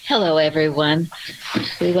Hello, everyone.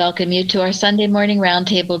 We welcome you to our Sunday morning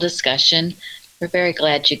roundtable discussion. We're very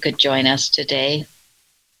glad you could join us today.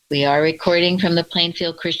 We are recording from the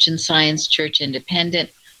Plainfield Christian Science Church Independent,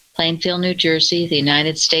 Plainfield, New Jersey, the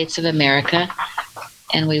United States of America,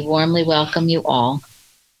 and we warmly welcome you all.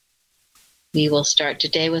 We will start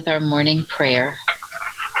today with our morning prayer.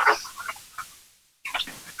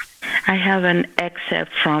 I have an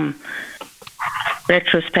excerpt from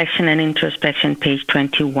Retrospection and Introspection, page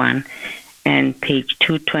 21, and page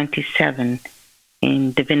 227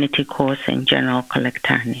 in Divinity Course in General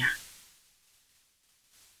Collectania.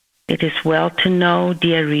 It is well to know,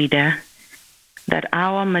 dear reader, that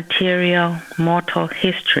our material, mortal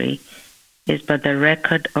history is but the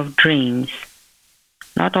record of dreams,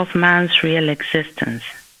 not of man's real existence,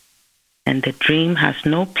 and the dream has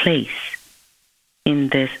no place in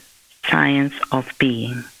this science of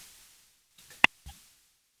being.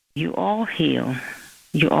 You all heal.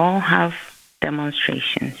 You all have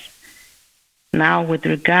demonstrations. Now, with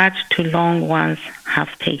regards to long ones, have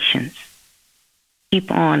patience.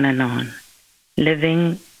 Keep on and on,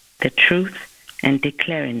 living the truth and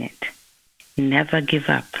declaring it. Never give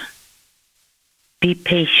up. Be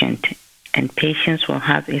patient, and patience will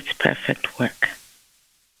have its perfect work.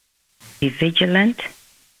 Be vigilant.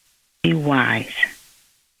 Be wise.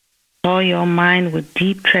 Fill your mind with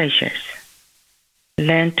deep treasures.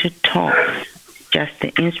 Learn to talk just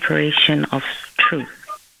the inspiration of truth.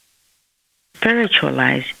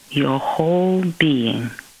 Spiritualize your whole being.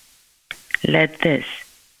 Let this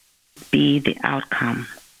be the outcome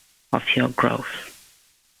of your growth.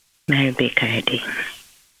 Mary Baker Eddy.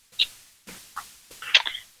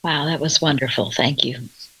 Wow, that was wonderful. Thank you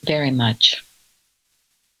very much.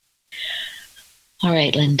 All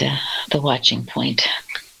right, Linda, the watching point.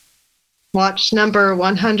 Watch number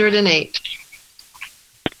 108.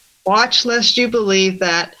 Watch lest you believe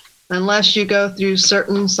that unless you go through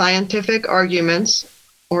certain scientific arguments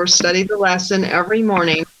or study the lesson every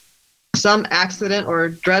morning, some accident or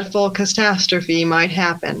dreadful catastrophe might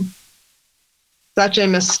happen. Such a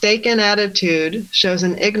mistaken attitude shows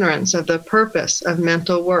an ignorance of the purpose of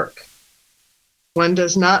mental work. One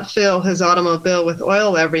does not fill his automobile with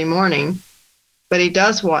oil every morning, but he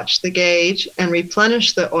does watch the gauge and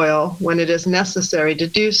replenish the oil when it is necessary to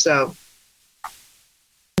do so.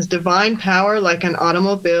 Is divine power like an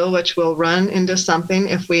automobile which will run into something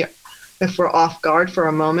if we're off guard for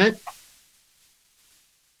a moment?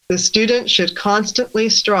 The student should constantly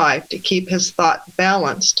strive to keep his thought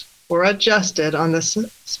balanced or adjusted on the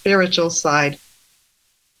spiritual side.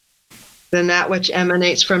 Then that which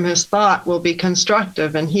emanates from his thought will be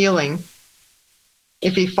constructive and healing.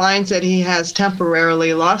 If he finds that he has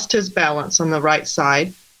temporarily lost his balance on the right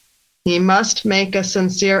side, he must make a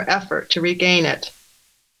sincere effort to regain it.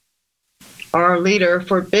 Our leader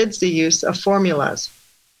forbids the use of formulas.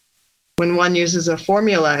 When one uses a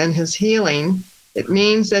formula in his healing, it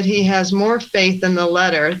means that he has more faith in the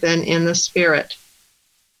letter than in the spirit.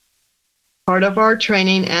 Part of our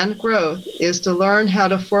training and growth is to learn how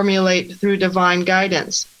to formulate through divine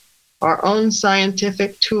guidance our own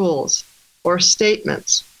scientific tools or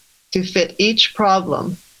statements to fit each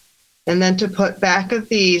problem, and then to put back of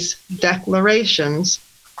these declarations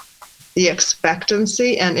the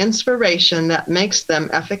expectancy and inspiration that makes them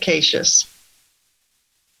efficacious.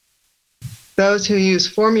 Those who use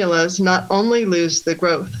formulas not only lose the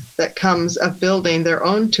growth that comes of building their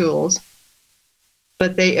own tools,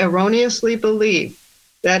 but they erroneously believe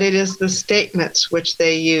that it is the statements which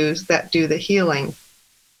they use that do the healing.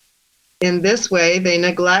 In this way, they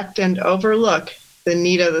neglect and overlook the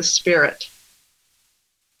need of the Spirit.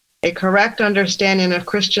 A correct understanding of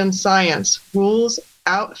Christian Science rules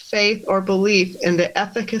out faith or belief in the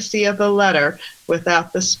efficacy of the letter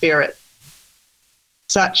without the Spirit.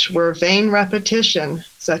 Such were vain repetition,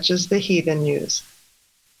 such as the heathen use.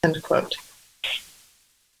 End quote.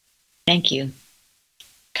 Thank you.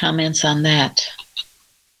 Comments on that?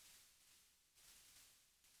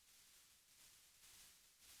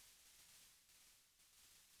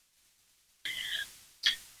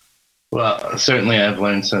 Well, certainly I've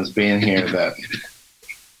learned since being here that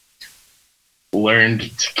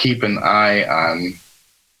learned to keep an eye on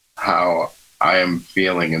how I am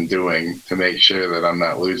feeling and doing to make sure that I'm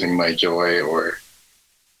not losing my joy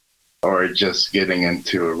or just getting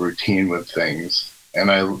into a routine with things. And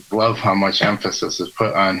I love how much emphasis is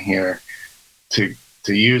put on here to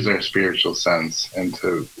use our spiritual sense and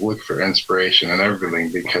to look for inspiration and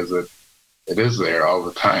everything, because it is there all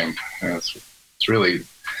the time. And it's really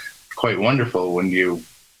quite wonderful when you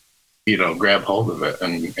grab hold of it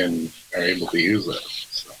and are able to use it.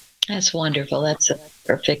 So. That's wonderful. That's a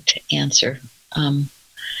perfect answer.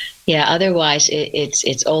 Yeah, otherwise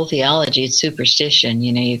it's old theology, it's superstition.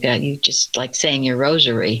 You just like saying your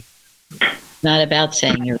rosary. Not about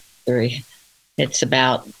saying your rosary. It's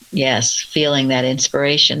about, yes, feeling that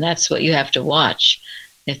inspiration. That's what you have to watch.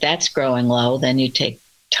 If that's growing low, then you take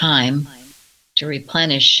time to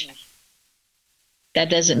replenish. That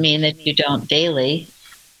doesn't mean that you don't daily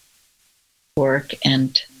work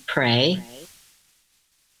and pray,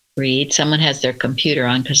 read. Someone has their computer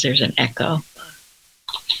on because there's an echo.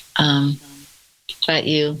 But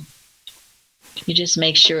you just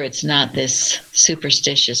make sure it's not this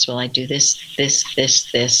superstitious, well, I do this,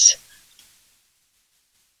 this.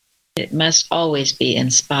 It must always be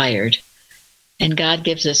inspired. And God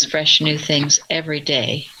gives us fresh new things every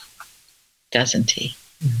day, doesn't he?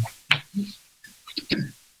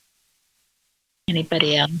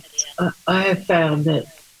 Anybody else? I have found that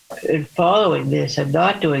in following this and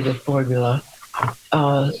not doing a formula,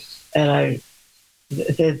 and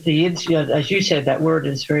as you said, that word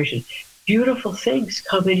inspiration, beautiful things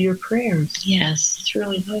come in your prayers. Yes. It's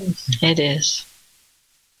really nice. It is.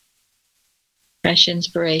 Fresh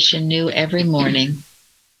inspiration, new every morning.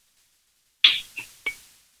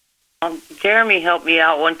 Jeremy helped me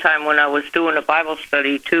out one time when I was doing a Bible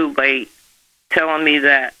study, too, by telling me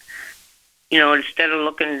that, instead of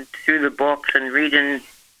looking through the books and reading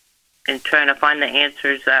and trying to find the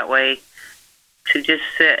answers that way, to just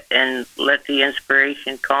sit and let the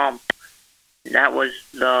inspiration come. That was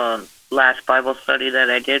the last Bible study that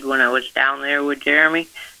I did when I was down there with Jeremy.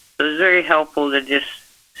 It was very helpful to just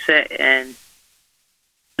sit and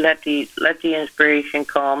let the inspiration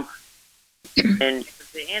come. And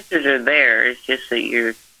the answers are there. It's just that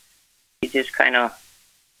you just kind of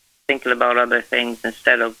thinking about other things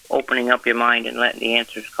instead of opening up your mind and letting the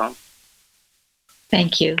answers come.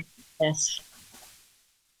 Thank you. Yes.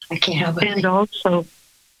 I can't help it.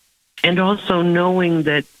 And also knowing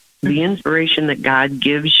that the inspiration that God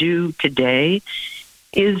gives you today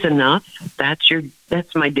is enough. That's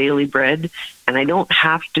my daily bread. And I don't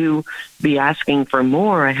have to be asking for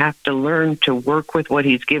more. I have to learn to work with what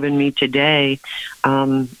he's given me today,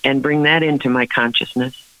 and bring that into my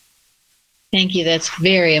consciousness. Thank you. That's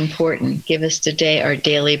very important. Give us today our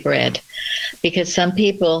daily bread. Because some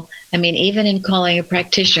people, even in calling a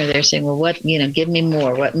practitioner, they're saying, well, give me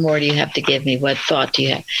more. What more do you have to give me? What thought do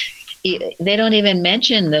you have? They don't even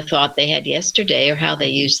mention the thought they had yesterday or how they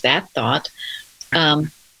used that thought.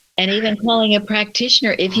 And even calling a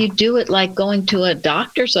practitioner, if you do it like going to a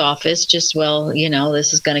doctor's office, just,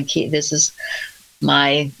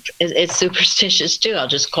 it's superstitious too. I'll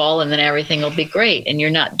just call and then everything will be great. And you're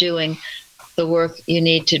not doing the work you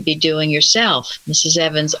need to be doing yourself. Mrs.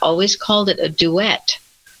 Evans always called it a duet.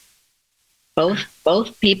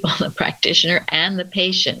 Both people, the practitioner and the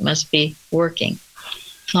patient, must be working.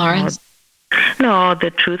 Florence? No,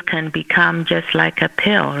 the truth can become just like a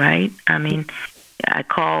pill, right? I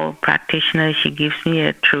call practitioner, she gives me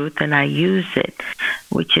a truth and I use it,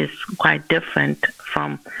 which is quite different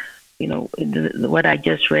from, what I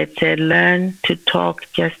just read said, learn to talk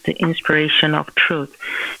just the inspiration of truth.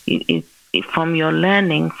 From our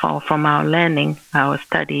learning, our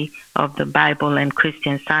study of the Bible and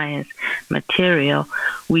Christian Science material,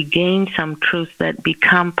 we gain some truths that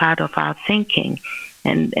become part of our thinking.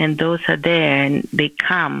 And those are there, and they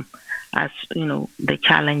come as, the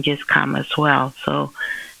challenges come as well. So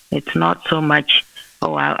it's not so much,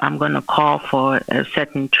 I'm going to call for a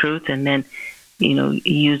certain truth and then,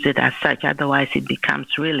 use it as such. Otherwise, it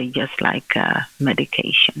becomes really just like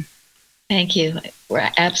medication. Thank you.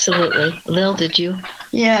 Absolutely. Lil, did you?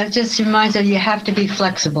 Yeah, it just reminds me you have to be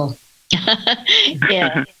flexible.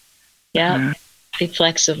 Yeah. Yeah. Be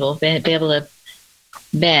flexible. Be able to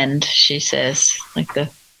bend, she says, like the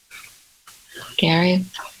Gary.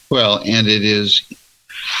 Well, and it is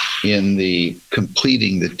in the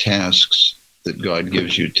completing the tasks that God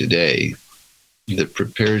gives you today that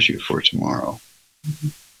prepares you for tomorrow. Mm-hmm.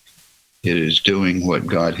 It is doing what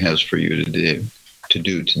God has for you to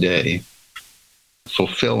do today,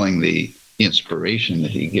 fulfilling the inspiration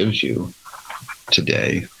that he gives you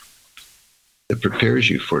today that prepares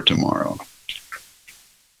you for tomorrow.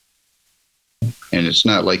 And it's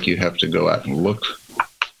not like you have to go out and look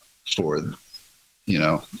for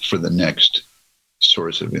the next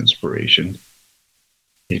source of inspiration.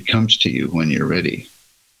 It comes to you when you're ready,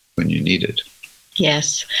 when you need it.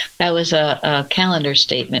 Yes, that was a calendar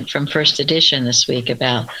statement from First Edition this week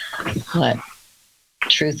about what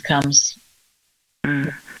truth comes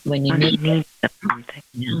when you need it.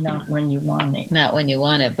 Not when you want it. Not when you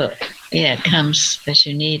want it, but yeah, it comes as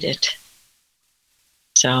you need it.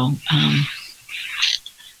 So,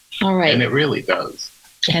 all right. And it really does.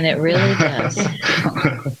 And it really does.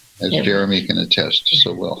 as Jeremy can attest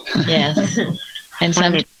so well. Yes. And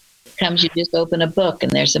sometimes you just open a book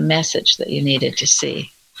and there's a message that you needed to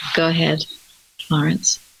see. Go ahead,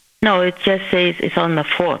 Florence. No, it just says, it's on the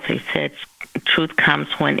 4th. It says, truth comes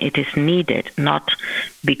when it is needed, not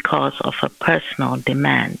because of a personal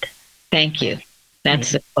demand. Thank you.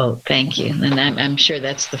 That's the quote. Thank you. And I'm sure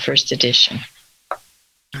that's the first edition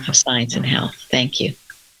of Science and Health. Thank you.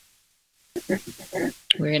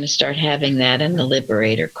 We're going to start having that in the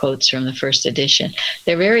Liberator, quotes from the first edition.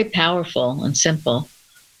 They're very powerful and simple.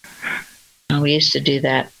 We used to do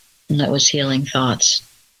that, and that was Healing Thoughts.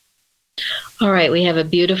 All right, we have a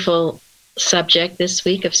beautiful subject this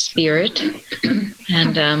week of spirit.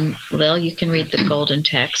 And Lil, you can read the golden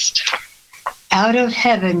text. Out of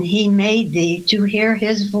heaven he made thee to hear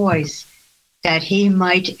his voice, that he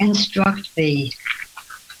might instruct thee.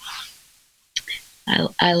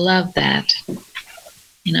 I love that.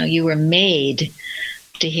 You know, you were made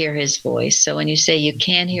to hear his voice. So when you say you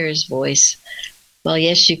can hear his voice, well,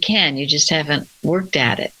 yes, you can. You just haven't worked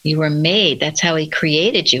at it. You were made. That's how he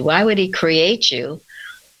created you. Why would he create you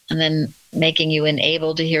and then making you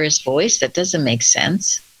unable to hear his voice? That doesn't make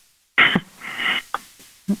sense.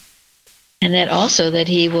 And that also that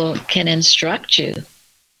he can instruct you.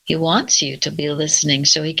 He wants you to be listening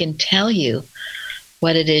so he can tell you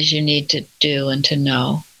what it is you need to do and to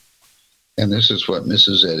know. And this is what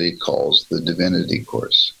Mrs. Eddy calls the divinity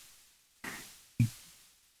course.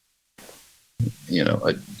 You know,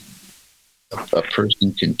 a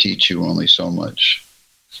person can teach you only so much.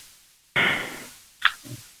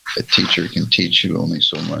 A teacher can teach you only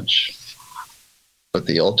so much. But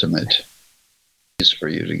the ultimate is for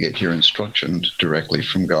you to get your instruction directly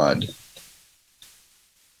from God.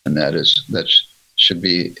 And that should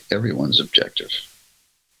be everyone's objective.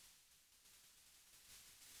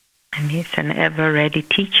 And he's an ever-ready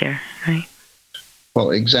teacher, right?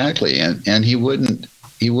 Well, exactly. And he wouldn't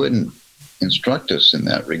instruct us in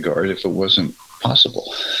that regard if it wasn't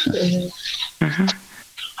possible. Mm-hmm.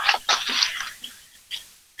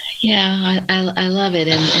 Yeah, I love it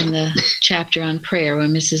in the chapter on prayer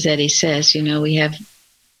when Mrs. Eddy says, you know, we have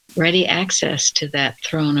ready access to that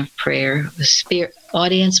throne of prayer, the spirit,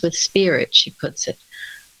 audience with spirit, she puts it.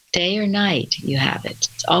 Day or night, you have it.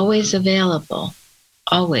 It's always available.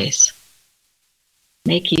 Always.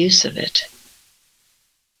 Make use of it.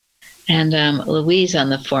 And Louise on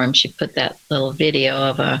the forum, she put that little video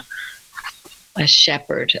of a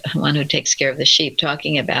shepherd, one who takes care of the sheep,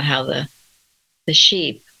 talking about how the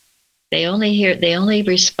sheep, they only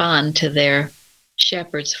respond to their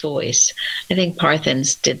shepherd's voice. I think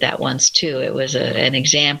Parthens did that once too. It was an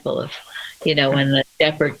example of, you know, when the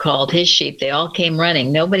shepherd called his sheep, they all came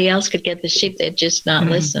running. Nobody else could get the sheep. They'd just not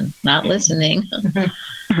listen, not listening.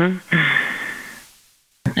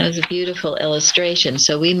 That was a beautiful illustration.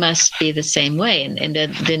 So we must be the same way. And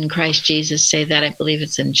didn't Christ Jesus say that? I believe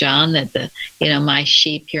it's in John that my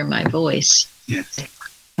sheep hear my voice. Yes.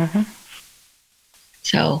 Mm-hmm.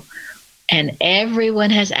 So, and everyone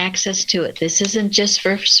has access to it. This isn't just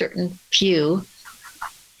for a certain few.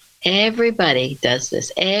 Everybody does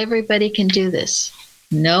this. Everybody can do this.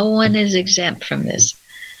 No one is exempt from this.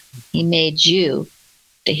 He made you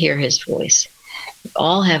to hear his voice. We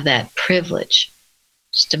all have that privilege.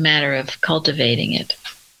 It's just a matter of cultivating it.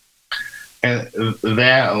 And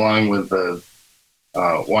that, along with the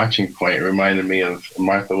watching point, reminded me of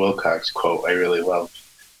Martha Wilcox's quote I really love.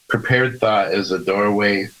 Prepared thought is a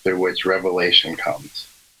doorway through which revelation comes.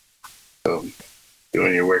 So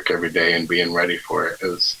doing your work every day and being ready for it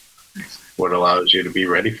is what allows you to be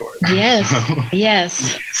ready for it. Yes,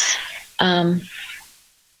 yes.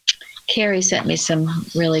 Carrie sent me some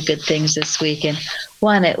really good things this week. And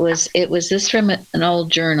one, it was this from an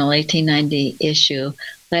old journal, 1890 issue,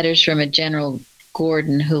 letters from a General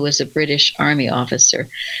Gordon, who was a British Army officer.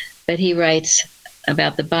 But he writes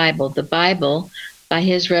about the Bible. The Bible, by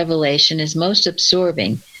his revelation, is most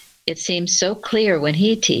absorbing. It seems so clear when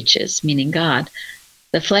he teaches, meaning God.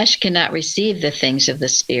 The flesh cannot receive the things of the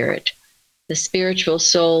Spirit. The spiritual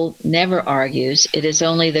soul never argues. It is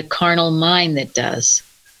only the carnal mind that does.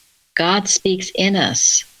 God speaks in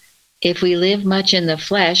us. If we live much in the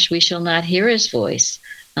flesh, we shall not hear his voice,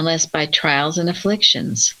 unless by trials and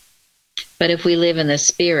afflictions. But if we live in the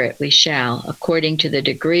Spirit, we shall, according to the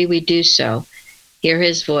degree we do so, hear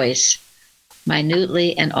his voice,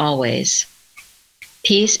 minutely and always.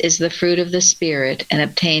 Peace is the fruit of the Spirit, and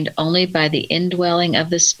obtained only by the indwelling of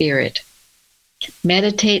the Spirit.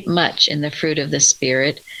 Meditate much in the fruit of the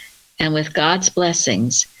Spirit, and with God's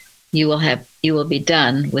blessings, you will be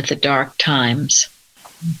done with the dark times.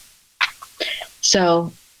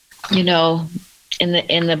 So,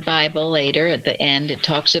 in the Bible later at the end, it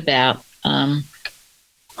talks about the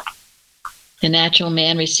natural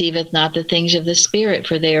man receiveth not the things of the Spirit,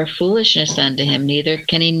 for they are foolishness unto him, neither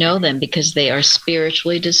can he know them, because they are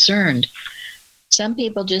spiritually discerned. Some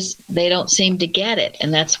people they don't seem to get it,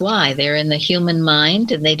 and that's why they're in the human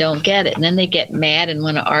mind and they don't get it. And then they get mad and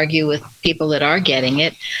want to argue with people that are getting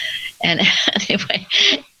it. And anyway,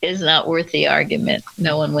 it's not worth the argument.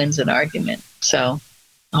 No one wins an argument. So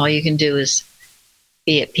all you can do is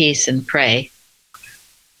be at peace and pray.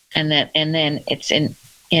 And then it's in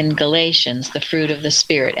Galatians, the fruit of the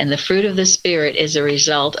Spirit. And the fruit of the Spirit is a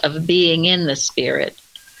result of being in the Spirit.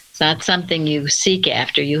 It's not something you seek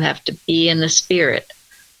after. You have to be in the Spirit.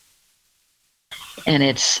 And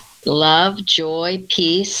it's love, joy,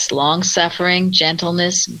 peace, long-suffering,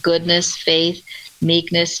 gentleness, goodness, faith,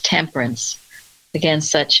 meekness, temperance.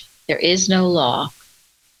 Against such there is no law.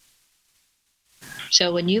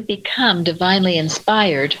 So when you become divinely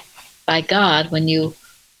inspired by God, when you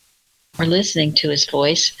are listening to his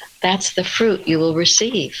voice, that's the fruit you will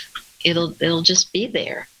receive. It'll just be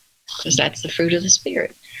there, because that's the fruit of the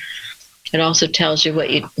Spirit. It also tells you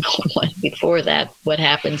before that, what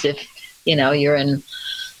happens if, you're in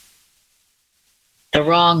the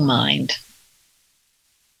wrong mind.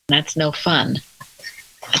 That's no fun.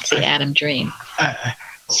 That's the Adam dream.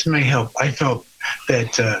 This may help. I felt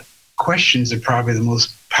that questions are probably the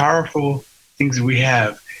most powerful things that we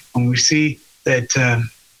have. When we see that,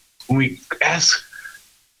 when we ask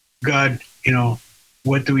God,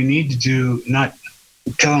 what do we need to do, not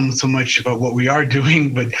tell him so much about what we are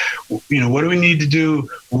doing, but, what do we need to do?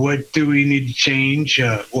 What do we need to change?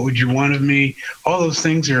 What would you want of me? All those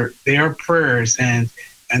things are prayers, and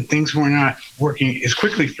things were not working as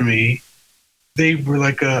quickly for me. They were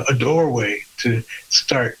like a doorway to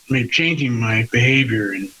start maybe changing my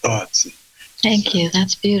behavior and thoughts. Thank you.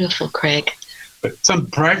 That's beautiful, Craig. But some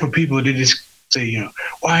prideful people, they just say,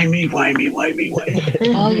 why me, why me, why me, why me?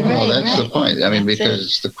 Oh, you're right. Well, that's right. the point. I mean, That's because it.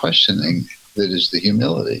 it's the questioning that is the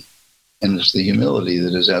humility. And it's the humility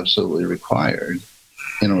that is absolutely required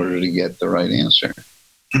in order to get the right answer.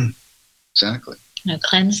 Exactly. Now,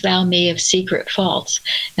 cleanse thou me of secret faults.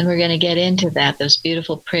 And we're going to get into that, those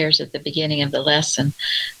beautiful prayers at the beginning of the lesson.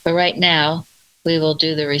 But right now, we will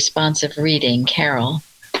do the responsive reading. Carol.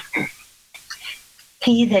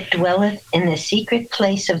 He that dwelleth in the secret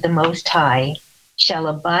place of the Most High shall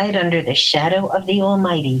abide under the shadow of the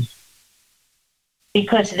Almighty.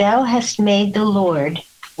 Because thou hast made the Lord,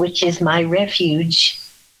 which is my refuge,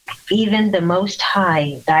 even the Most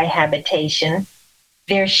High thy habitation,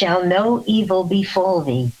 there shall no evil befall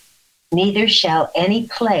thee, neither shall any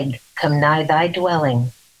plague come nigh thy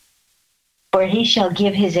dwelling. For he shall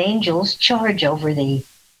give his angels charge over thee,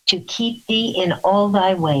 to keep thee in all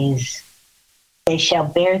thy ways. They shall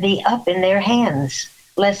bear thee up in their hands,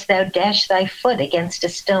 lest thou dash thy foot against a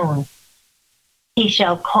stone. He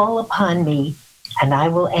shall call upon me, and I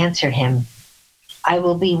will answer him. I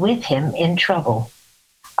will be with him in trouble.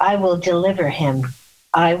 I will deliver him.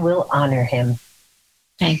 I will honor him.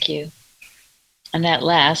 Thank you. And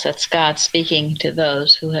that's God speaking to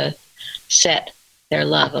those who have set their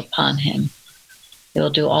love upon him. He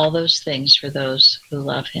will do all those things for those who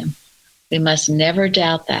love him. We must never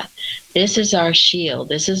doubt that. This is our shield.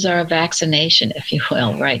 This is our vaccination, if you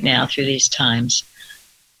will, right now through these times.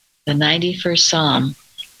 The 91st Psalm,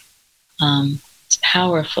 it's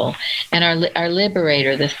powerful. And our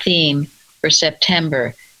Liberator, the theme for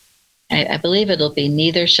September, I believe it'll be,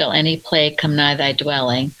 neither shall any plague come nigh thy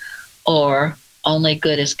dwelling, or only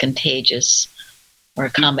good is contagious, or a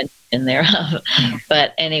combination thereof.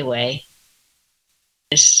 But anyway,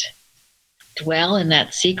 just dwell in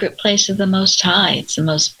that secret place of the Most High. It's the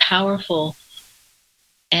most powerful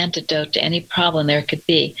antidote to any problem there could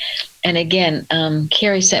be. And again,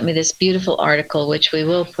 Carrie sent me this beautiful article, which we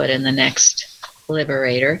will put in the next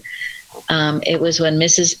Liberator. It was when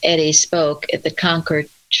Mrs. Eddy spoke at the Concord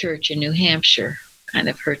Church in New Hampshire, kind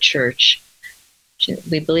of her church.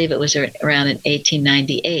 We believe it was around in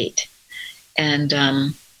 1898. And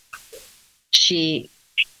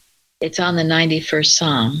it's on the 91st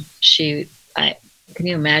Psalm. Can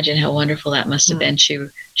you imagine how wonderful that must have been?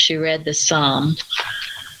 She read the Psalm.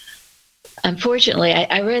 Unfortunately,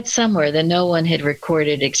 I read somewhere that no one had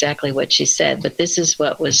recorded exactly what she said, but this is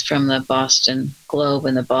what was from the Boston Globe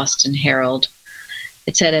and the Boston Herald.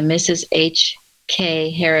 It said, a Mrs. H.K.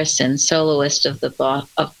 Harrison, soloist of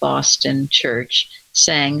Boston Church,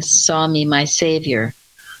 sang Saw Me My Savior,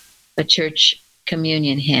 a church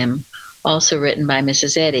communion hymn, also written by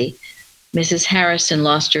Mrs. Eddy. Mrs. Harrison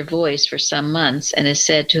lost her voice for some months and is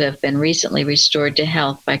said to have been recently restored to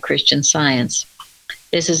health by Christian Science.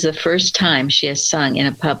 This is the first time she has sung in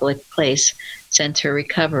a public place since her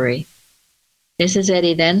recovery. Mrs.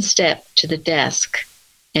 Eddy then stepped to the desk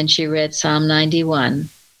and she read Psalm 91,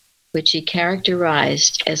 which she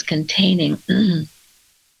characterized as containing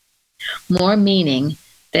more meaning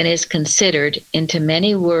than is considered into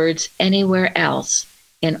many words anywhere else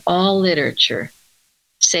in all literature,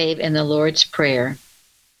 save in the Lord's Prayer.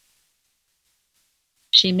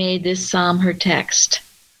 She made this psalm her text,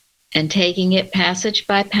 and taking it passage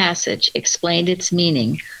by passage, explained its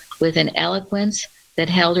meaning with an eloquence that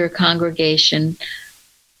held her congregation's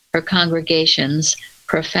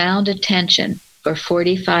profound attention for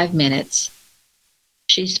 45 minutes.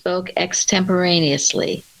 She spoke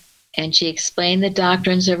extemporaneously, and she explained the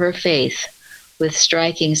doctrines of her faith with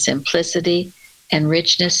striking simplicity and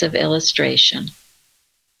richness of illustration.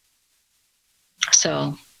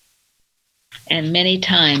 So, and many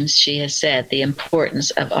times she has said the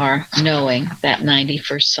importance of our knowing that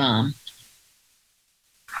 91st Psalm.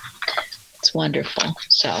 It's wonderful.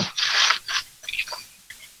 So,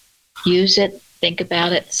 use it, think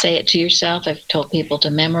about it, say it to yourself. I've told people to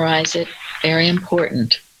memorize it. Very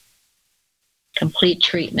important. Complete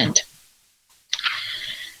treatment.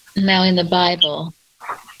 Now in the Bible,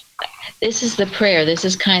 this is the prayer. This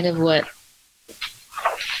is kind of what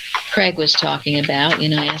Craig was talking about,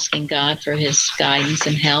 asking God for his guidance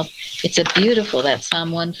and help. It's that's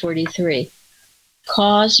Psalm 143.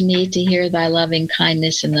 Cause me to hear thy loving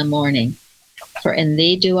kindness in the morning, for in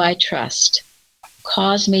thee do I trust.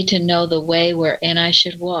 Cause me to know the way wherein I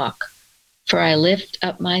should walk, for I lift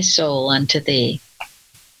up my soul unto thee.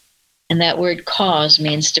 And that word cause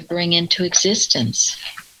means to bring into existence.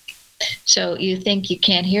 So you think you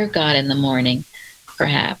can't hear God in the morning,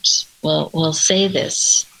 perhaps. Well, say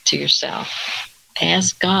this to yourself.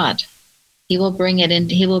 Ask God. He will bring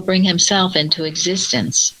himself into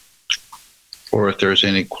existence. Or if there's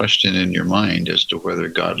any question in your mind as to whether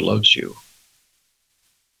God loves you.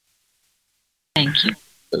 Thank you.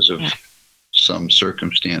 Because of some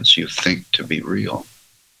circumstance you think to be real.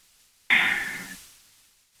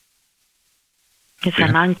 It's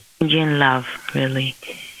an unchanging love, really.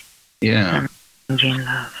 Yeah. It's an unchanging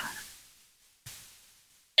love.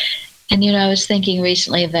 And I was thinking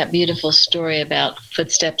recently of that beautiful story about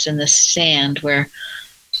footsteps in the sand, where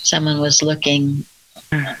someone was looking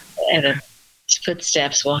at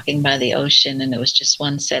footsteps walking by the ocean, and it was just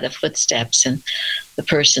one set of footsteps, and the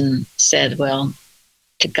person said, well,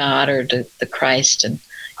 to God or to the Christ, and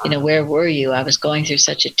where were you? I was going through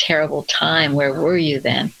such a terrible time. Where were you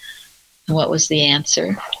then? And what was the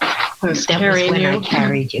answer? That was when I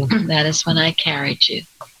carried you. That is when I carried you.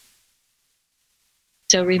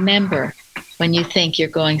 So remember, when you think you're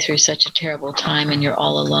going through such a terrible time and you're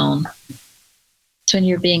all alone, it's when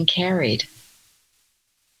you're being carried.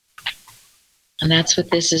 And that's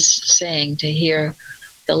what this is saying, to hear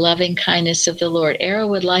the loving kindness of the Lord. Era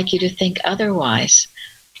would like you to think otherwise.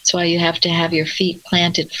 That's why you have to have your feet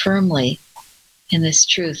planted firmly in this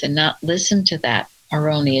truth and not listen to that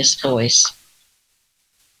erroneous voice.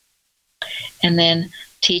 And then,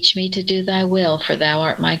 teach me to do thy will, for thou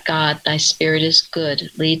art my God. Thy spirit is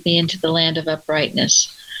good. Lead me into the land of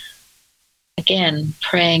uprightness. Again,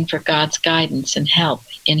 praying for God's guidance and help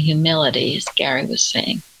in humility, as Gary was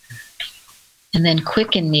saying. And then,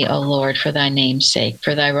 quicken me, O Lord, for thy name's sake,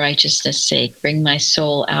 for thy righteousness' sake. Bring my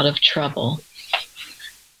soul out of trouble.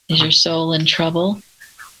 Is your soul in trouble?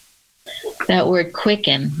 That word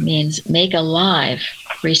quicken means make alive,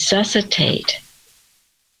 resuscitate.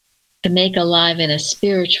 To make alive in a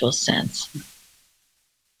spiritual sense.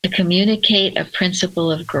 To communicate a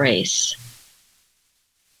principle of grace.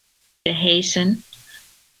 To hasten,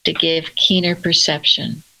 to give keener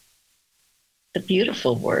perception. The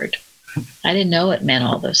beautiful word. I didn't know it meant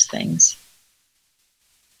all those things.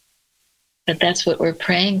 But that's what we're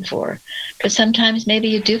praying for. Because sometimes maybe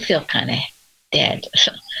you do feel kind of dead,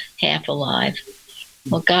 half alive.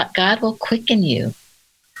 Well, God will quicken you.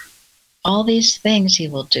 All these things he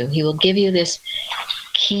will do. He will give you this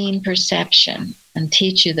keen perception and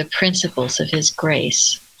teach you the principles of his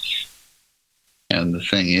grace. And the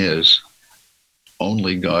thing is,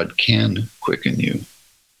 only God can quicken you.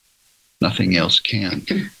 Nothing else can.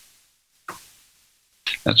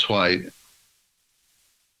 That's why,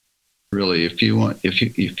 really, if you want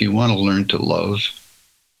to learn to love,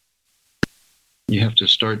 you have to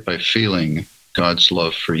start by feeling God's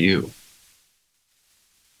love for you.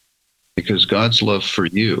 Because God's love for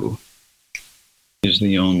you is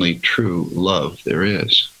the only true love there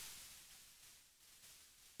is.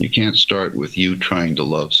 You can't start with you trying to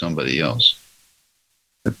love somebody else.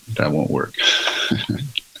 That won't work.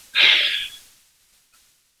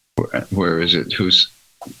 Where is it?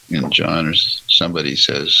 John or somebody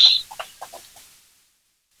says,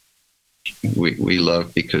 we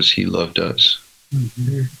love because he loved us.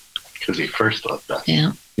 Mhm. Because he first loved us.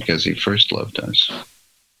 Yeah. Because he first loved us.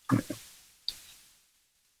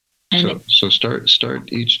 And So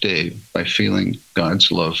start each day by feeling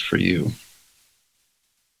God's love for you.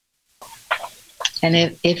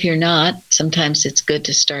 And if you're not, sometimes it's good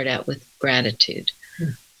to start out with gratitude.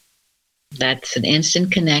 That's an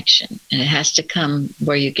instant connection, and it has to come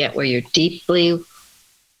where you're deeply,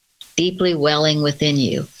 deeply welling within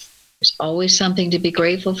you. There's always something to be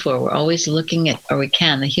grateful for. We're always looking at,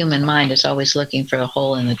 the human mind is always looking for a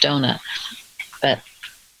hole in the donut. But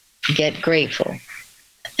get grateful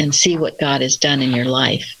and see what God has done in your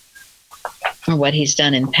life, or what he's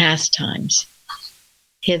done in past times.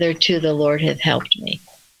 Hitherto the Lord hath helped me.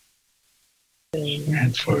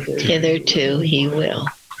 Hitherto he will.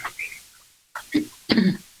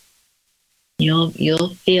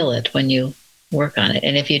 You'll feel it when you work on it.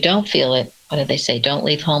 And if you don't feel it, what do they say? Don't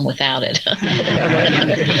leave home without it.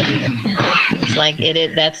 It's like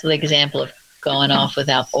that's the example of going off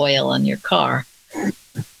without oil in your car.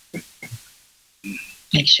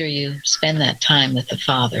 Make sure you spend that time with the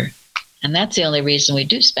Father. And that's the only reason we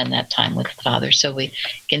do spend that time with the Father, so we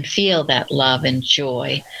can feel that love and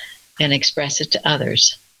joy and express it to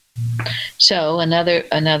others. So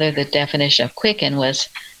the definition of quicken was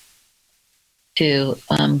to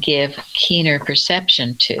give keener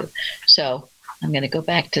perception to. So I'm going to go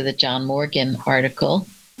back to the John Morgan article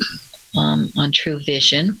on true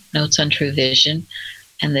vision, notes on true vision,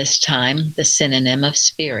 and this time the synonym of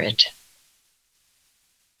spirit.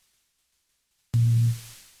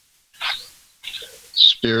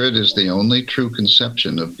 Spirit is the only true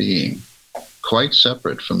conception of being, quite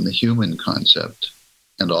separate from the human concept,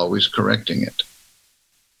 and always correcting it.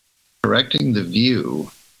 Correcting the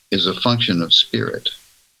view is a function of spirit,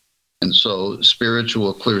 and so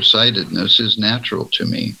spiritual clear-sightedness is natural to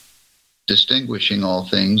me, distinguishing all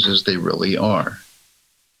things as they really are.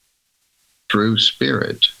 Through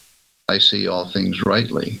spirit, I see all things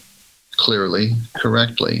rightly, clearly,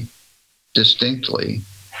 correctly, distinctly,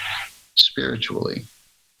 spiritually.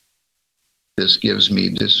 This gives me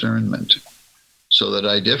discernment, so that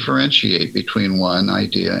I differentiate between one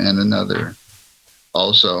idea and another,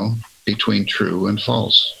 also between true and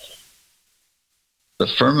false. The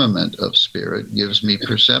firmament of spirit gives me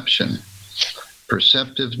perception,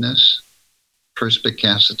 perceptiveness,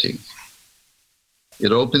 perspicacity.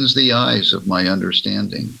 It opens the eyes of my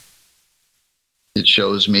understanding. It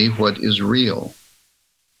shows me what is real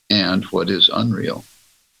and what is unreal.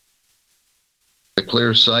 The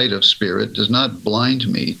clear sight of spirit does not blind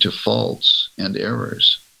me to faults and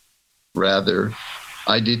errors. Rather,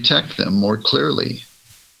 I detect them more clearly,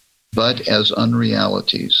 but as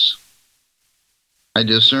unrealities. I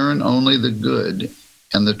discern only the good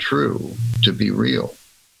and the true to be real,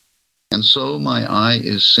 and so my eye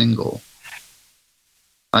is single.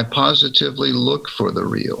 I positively look for the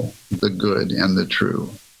real, the good, and the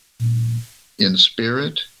true. In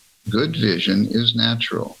spirit, good vision is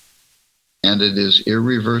natural, and it is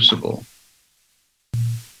irreversible.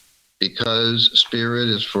 Because spirit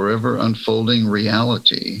is forever unfolding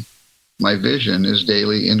reality, my vision is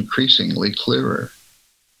daily increasingly clearer.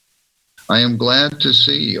 I am glad to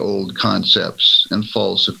see old concepts and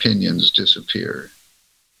false opinions disappear.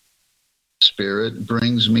 Spirit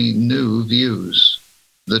brings me new views,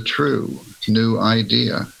 the true, new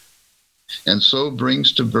idea, and so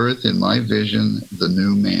brings to birth in my vision the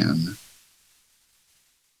new man.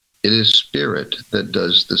 It is spirit that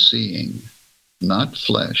does the seeing, not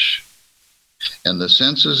flesh, and the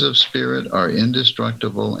senses of spirit are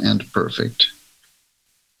indestructible and perfect.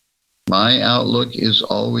 My outlook is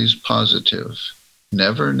always positive,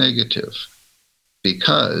 never negative,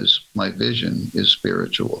 because my vision is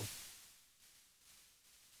spiritual.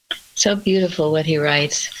 So beautiful what he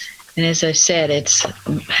writes. And as I said, it's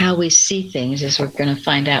how we see things, as we're going to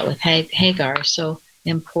find out with Hagar, so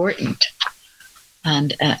important.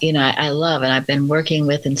 And, I love, and I've been working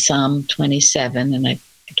with in Psalm 27, and I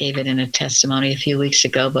gave it in a testimony a few weeks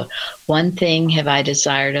ago, but one thing have I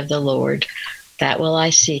desired of the Lord, that will I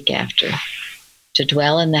seek after, to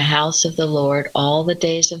dwell in the house of the Lord all the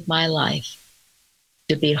days of my life,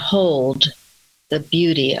 to behold the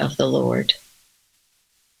beauty of the Lord.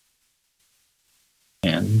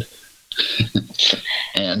 And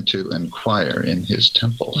to inquire in his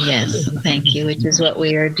temple. Yes, thank you, which is what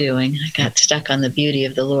we are doing. I got stuck on the beauty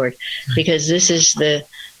of the Lord, because this is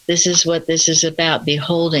what this is about,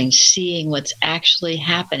 beholding, seeing what's actually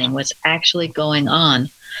happening, what's actually going on.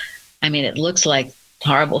 I mean, it looks like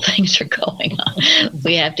horrible things are going on.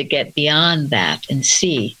 We have to get beyond that and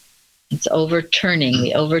see. It's overturning,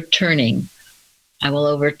 the overturning. I will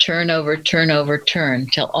overturn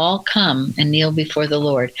till all come and kneel before the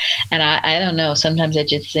Lord. And I don't know, sometimes I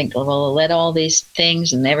just think, well, let all these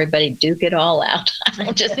things and everybody duke it all out.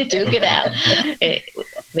 Just duke it out.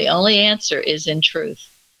 The only answer is in truth.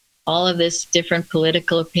 All of this different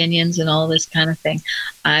political opinions and all this kind of thing,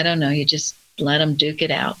 I don't know, you just let them duke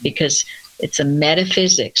it out, because it's a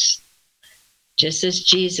metaphysics. Just as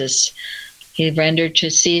Jesus, he rendered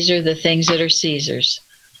to Caesar the things that are Caesar's.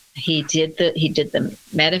 He did the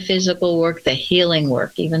metaphysical work, the healing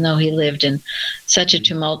work, even though he lived in such a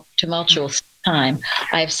tumultuous time.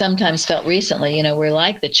 I've sometimes felt recently, we're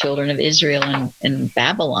like the children of Israel in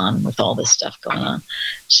Babylon with all this stuff going on.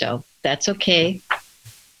 So that's okay.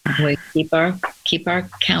 We keep our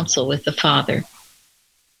counsel with the Father.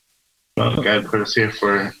 Well, God put us here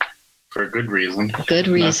for a good reason. Good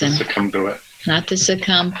reason. Not to succumb to it. Not to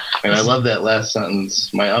succumb. And I love that last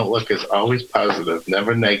sentence. My outlook is always positive,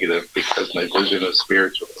 never negative, because my vision is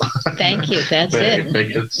spiritual. Thank you. That's it.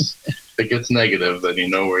 If it gets negative, then you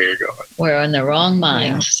know where you're going. We're in the wrong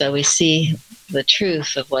mind, so we see the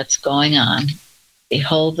truth of what's going on.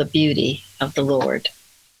 Behold the beauty of the Lord.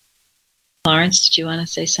 Florence, did you want to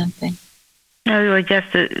say something? No,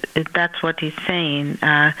 just that's what he's saying,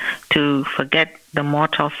 to forget the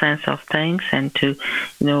mortal sense of things and to,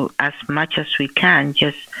 as much as we can,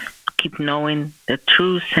 just keep knowing the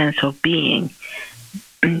true sense of being.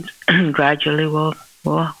 And gradually we'll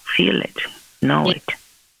feel it, know it.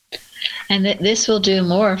 And this will do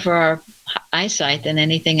more for our eyesight than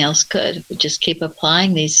anything else could. We just keep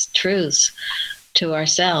applying these truths to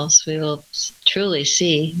ourselves. We will truly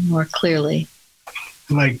see more clearly.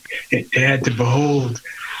 Like it had to behold.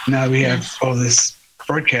 Now we have all this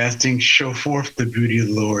broadcasting, show forth the beauty of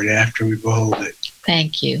the Lord after we behold it.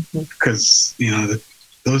 Thank you. Because,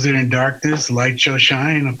 those that are in darkness, light shall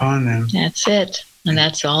shine upon them. That's it. And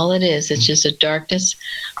that's all it is. It's just a darkness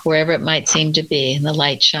wherever it might seem to be. And the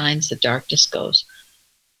light shines, the darkness goes.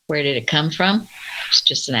 Where did it come from? It's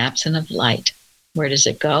just an absence of light. Where does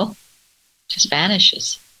it go? It just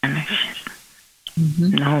vanishes.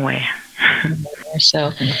 Mm-hmm. Nowhere.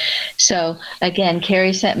 So again,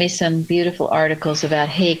 Carrie sent me some beautiful articles about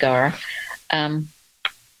Hagar.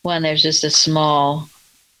 One, there's just a small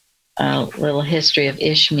little history of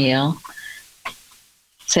Ishmael. It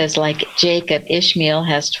says, like Jacob, Ishmael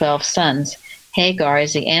has 12 sons. Hagar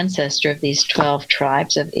is the ancestor of these 12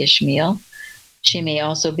 tribes of Ishmael. She may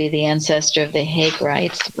also be the ancestor of the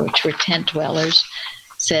Hagrites, which were tent dwellers.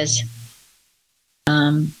 It says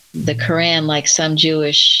the Quran, like some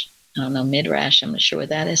Jewish, Midrash, I'm not sure what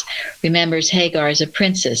that is, remembers Hagar as a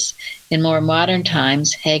princess. In more modern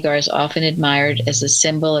times, Hagar is often admired as a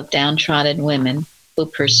symbol of downtrodden women who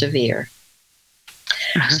persevere.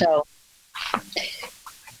 So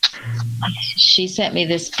she sent me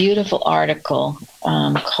this beautiful article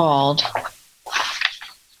called,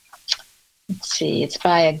 it's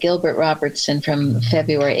by a Gilbert Robertson from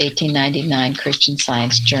February 1899 Christian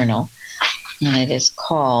Science Journal, and it is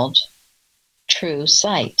called True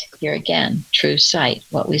Sight. Here again, True Sight,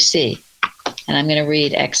 what we see. And I'm going to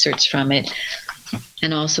read excerpts from it.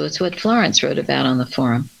 And also it's what Florence wrote about on the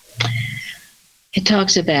forum. It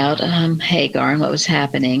talks about Hagar and what was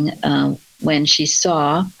happening when she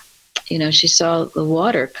saw, she saw the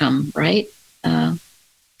water come, right?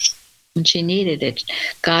 When she needed it.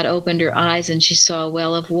 God opened her eyes and she saw a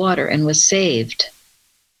well of water and was saved.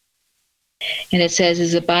 And it says,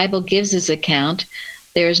 as the Bible gives this account,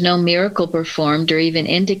 there is no miracle performed or even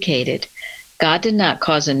indicated. God did not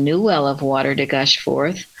cause a new well of water to gush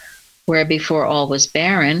forth, where before all was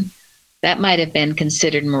barren. That might have been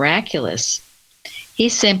considered miraculous. He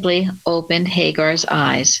simply opened Hagar's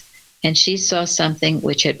eyes, and she saw something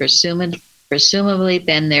which had presumably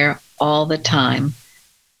been there all the time,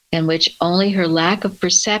 and which only her lack of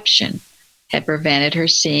perception had prevented her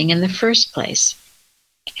seeing in the first place.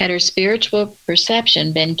 Had her spiritual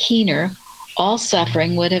perception been keener, all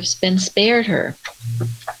suffering would have been spared her.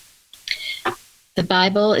 The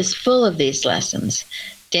Bible is full of these lessons.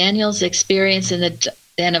 Daniel's experience in the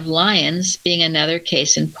den of lions being another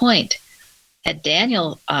case in point. Had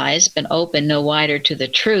Daniel's eyes been opened no wider to the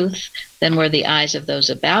truth than were the eyes of those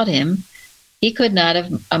about him, he could not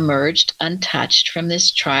have emerged untouched from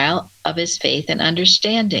this trial of his faith and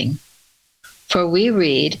understanding. For we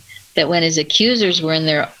read that when his accusers were in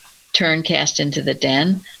their turn cast into the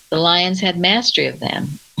den, the lions had mastery of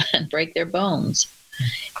them and break their bones.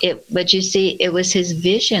 But you see, it was his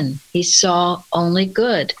vision. He saw only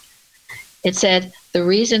good. It said, the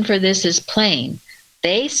reason for this is plain.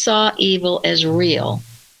 They saw evil as real.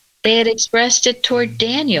 They had expressed it toward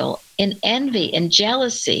Daniel in envy and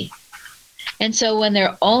jealousy. And so when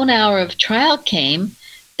their own hour of trial came,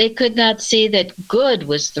 they could not see that good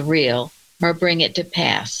was the real or bring it to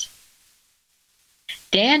pass.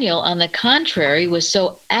 Daniel, on the contrary, was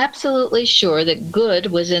so absolutely sure that good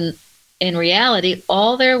was in reality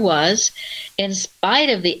all there was, in spite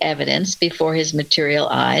of the evidence before his material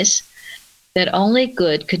eyes, that only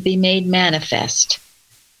good could be made manifest.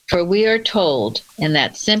 For we are told in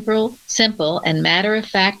that simple and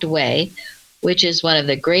matter-of-fact way, which is one of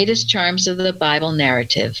the greatest charms of the Bible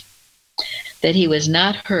narrative, that he was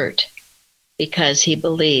not hurt because he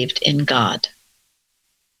believed in God.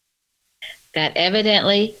 That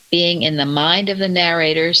evidently being in the mind of the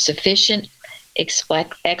narrator sufficient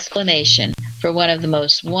explanation for one of the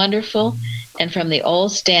most wonderful and from the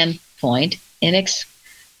old standpoint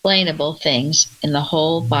inexplainable things in the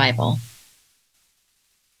whole Bible.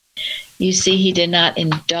 You see, he did not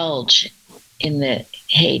indulge in the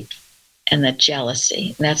hate and the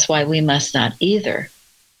jealousy. That's why we must not either,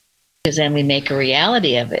 because then we make a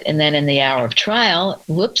reality of it. And then in the hour of trial,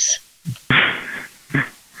 whoops.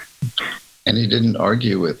 And he didn't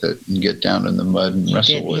argue with it and get down in the mud and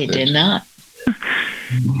wrestle with it. He did not.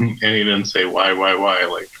 And he didn't say why,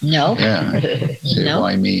 like. No. Yeah. Say, No.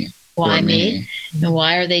 why me? Why me? And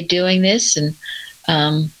why are they doing this? And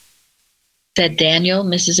said Daniel,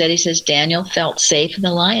 Mrs. Eddy says, Daniel felt safe in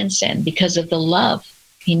the lion's den because of the love.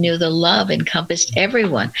 He knew the love encompassed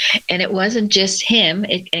everyone. And it wasn't just him.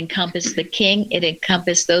 It encompassed the king. It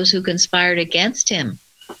encompassed those who conspired against him.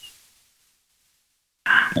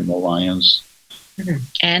 And the lions.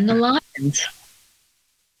 And the lions.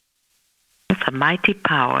 It's a mighty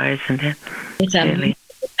power, isn't it? It's a Really? mighty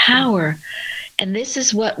power. And this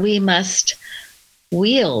is what we must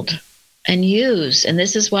wield and use. And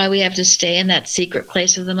this is why we have to stay in that secret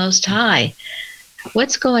place of the Most High.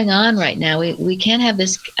 What's going on right now? We can't have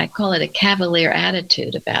this, I call it a cavalier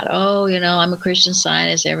attitude about, I'm a Christian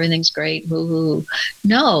Scientist, everything's great, woo-hoo.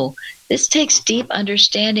 No, this takes deep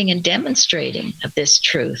understanding and demonstrating of this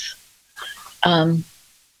truth.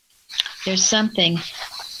 There's something,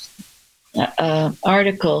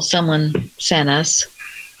 article someone sent us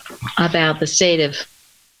about the state of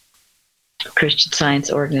Christian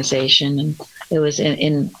Science organization, and it was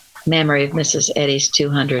in memory of Mrs. Eddy's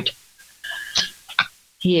 200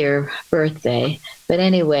 year birthday. But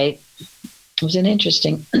anyway, it was an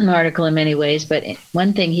interesting article in many ways, but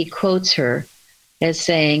one thing he quotes her as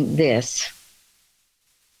saying this,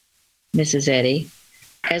 Mrs. Eddy,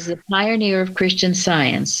 as the pioneer of Christian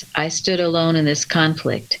Science, I stood alone in this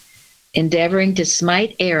conflict, endeavoring to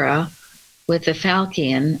smite error with the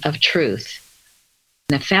falchion of truth.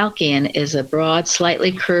 And a falchion is a broad,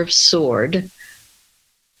 slightly curved sword.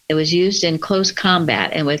 It was used in close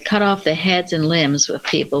combat and would cut off the heads and limbs of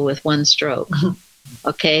people with one stroke.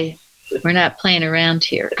 Okay? We're not playing around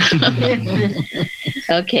here.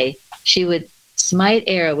 Okay. She would smite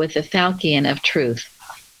error with the falchion of truth.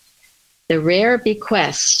 The rare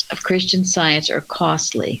bequests of Christian Science are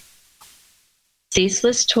costly.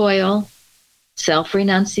 Ceaseless toil,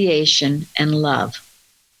 self-renunciation, and love.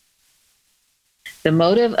 The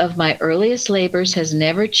motive of my earliest labors has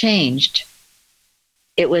never changed.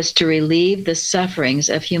 It was to relieve the sufferings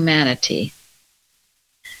of humanity.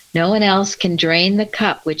 No one else can drain the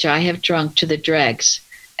cup which I have drunk to the dregs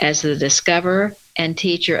as the discoverer and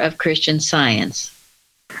teacher of Christian Science.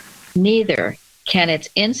 Neither can its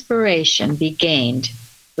inspiration be gained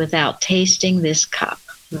without tasting this cup.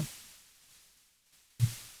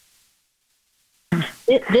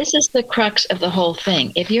 This is the crux of the whole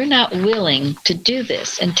thing. If you're not willing to do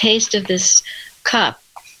this and taste of this cup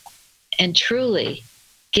and truly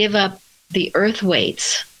give up the earth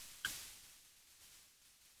weights,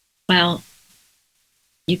 well,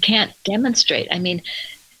 you can't demonstrate. I mean,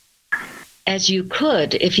 as you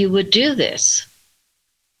could if you would do this.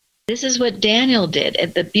 This is what Daniel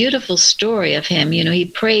did. The beautiful story of him, he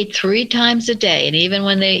prayed 3 times a day, and even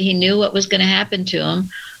when he knew what was going to happen to him,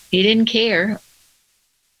 he didn't care.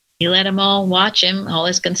 He let them all watch him, all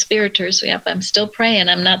his conspirators. Yep, I'm still praying.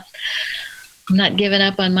 I'm not giving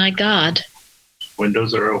up on my God.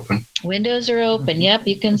 Windows are open. Windows are open. Yep,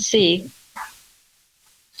 you can see.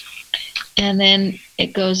 And then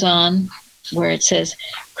it goes on where it says,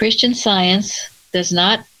 Christian Science does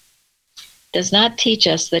not teach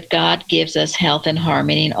us that God gives us health and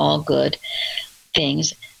harmony and all good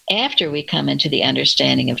things after we come into the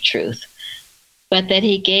understanding of truth, but that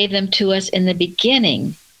he gave them to us in the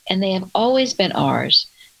beginning, and they have always been ours.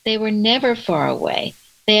 They were never far away.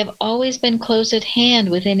 They have always been close at hand,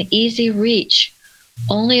 within easy reach,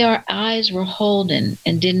 Only our eyes were holden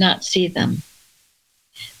and did not see them.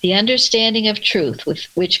 The understanding of truth,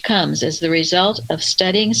 which comes as the result of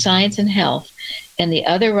studying science and health and the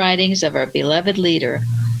other writings of our beloved leader,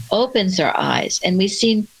 opens our eyes, and we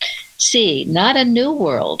see not a new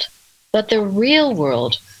world, but the real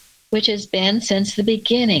world, which has been since the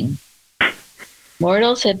beginning.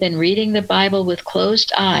 Mortals have been reading the Bible with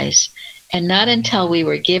closed eyes, and not until we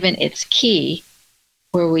were given its key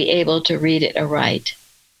were we able to read it aright.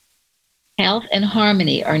 Health and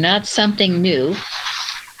harmony are not something new,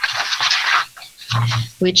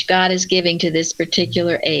 which God is giving to this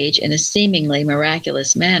particular age in a seemingly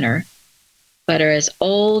miraculous manner, but are as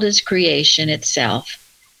old as creation itself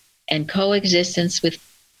and coexistent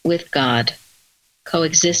with God.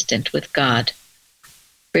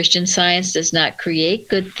 Christian Science does not create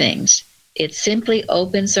good things. It simply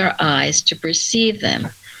opens our eyes to perceive them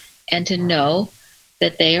and to know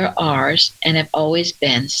that they are ours and have always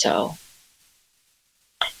been so.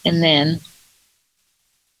 And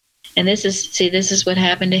this is what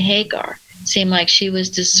happened to Hagar. It seemed like she was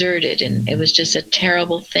deserted, and it was just a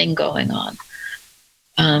terrible thing going on.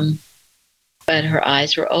 But her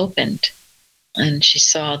eyes were opened, and she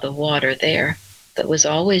saw the water there that was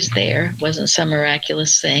always there. It wasn't some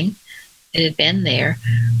miraculous thing. It had been there.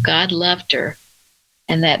 God loved her.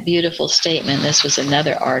 And that beautiful statement, this was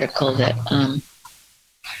another article that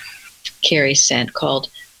Carrie sent called,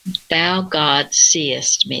 "Thou, God,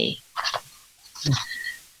 seest me."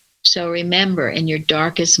 So remember, in your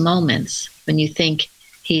darkest moments, when you think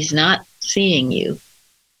he's not seeing you,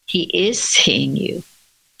 he is seeing you.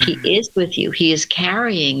 He is with you. He is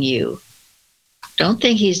carrying you. Don't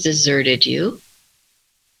think he's deserted you.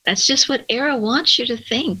 That's just what Era wants you to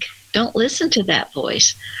think. Don't listen to that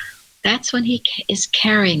voice. That's when he is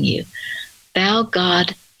carrying you. Thou,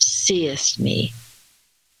 God, seest me.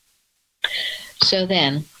 So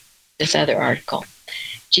then, this other article.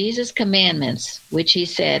 Jesus' commandments, which he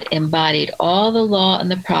said embodied all the law and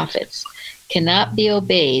the prophets, cannot be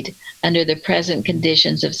obeyed under the present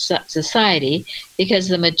conditions of society because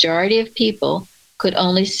the majority of people could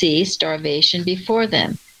only see starvation before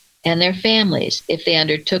them and their families if they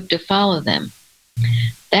undertook to follow them.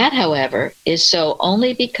 That, however, is so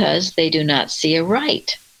only because they do not see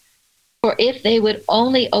aright. For if they would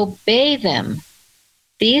only obey them,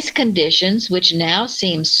 these conditions, which now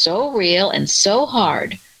seem so real and so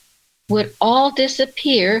hard, would all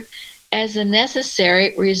disappear as a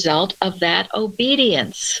necessary result of that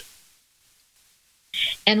obedience.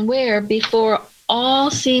 And where before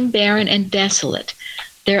all seemed barren and desolate,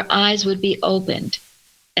 their eyes would be opened,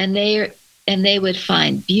 and they would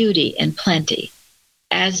find beauty and plenty,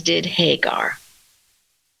 as did Hagar.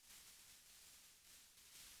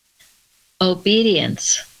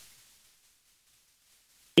 Obedience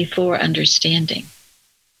before understanding.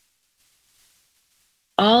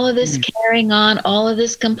 All of this carrying on, all of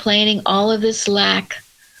this complaining, all of this lack,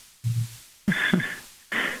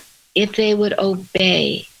 if they would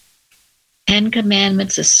obey 10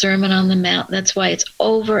 Commandments, a Sermon on the Mount, that's why it's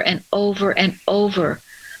over and over and over,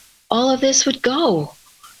 all of this would go.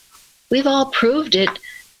 We've all proved it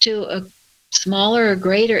to a smaller or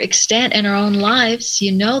greater extent in our own lives.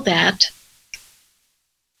 You know that.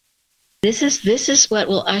 This is what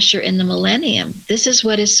will usher in the millennium. This is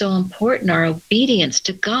what is so important, our obedience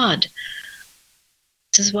to God.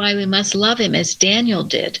 This is why we must love him as Daniel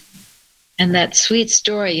did. And that sweet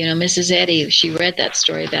story, Mrs. Eddy, she read that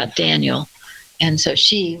story about Daniel. And so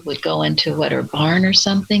she would go into her barn or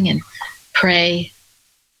something and pray.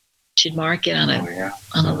 She'd mark it on a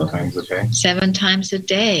 7 times a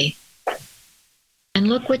day. And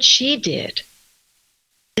look what she did.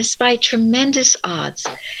 Despite tremendous odds.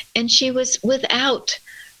 And she was without.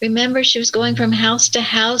 Remember, she was going from house to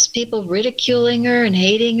house, people ridiculing her and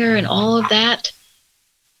hating her and all of that.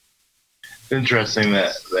 It's interesting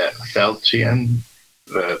that Falchion,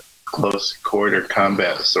 the close quarter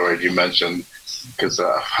combat sword you mentioned, because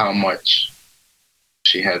of how much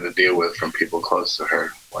she had to deal with from people close to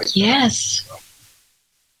her. Yes.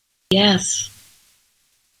 Yes.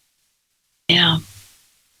 Yeah.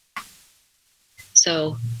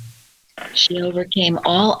 So she overcame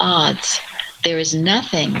all odds. There is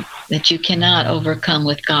nothing that you cannot overcome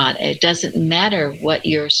with God. It doesn't matter what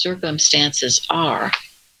your circumstances are.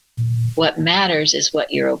 What matters is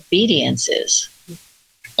what your obedience is.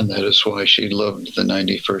 And that is why she loved the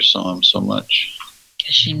 91st Psalm so much.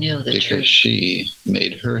 Because she knew the truth. Because she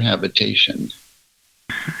made her habitation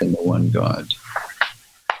in the one God.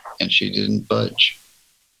 And she didn't budge.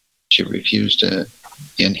 She refused to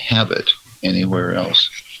inhabit anywhere else.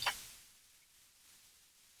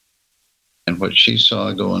 And what she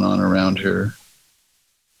saw going on around her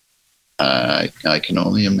I can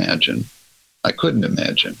only imagine. I couldn't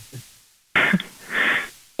imagine.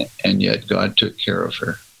 And yet God took care of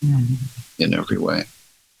her in every way.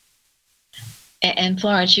 And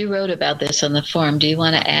Florence, you wrote about this on the forum. Do you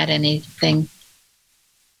want to add anything?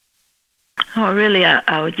 Oh, really,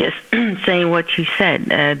 I was just saying what you said,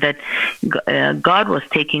 that God was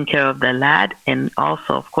taking care of the lad, and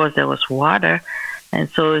also, of course, there was water. And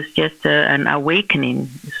so it's just an awakening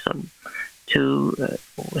to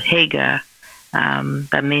Hagar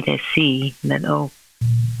that made her see that,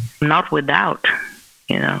 not without,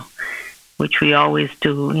 which we always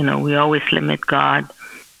do. We always limit God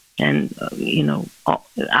and,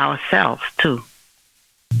 ourselves too.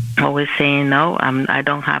 Always saying, no, I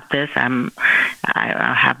don't have this.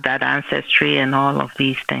 I have that ancestry and all of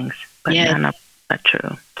these things. But none of that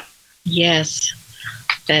true. Yes.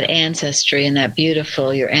 That ancestry and that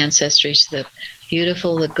beautiful, your ancestry is the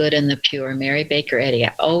beautiful, the good, and the pure. Mary Baker Eddy.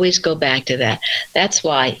 I always go back to that. That's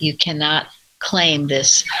why you cannot claim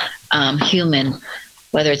this human,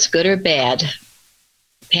 whether it's good or bad,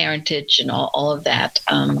 parentage and all of that,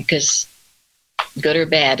 because good or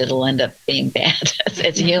bad, it'll end up being bad.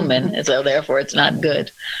 It's human, so therefore it's not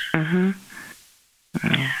good. Mm-hmm.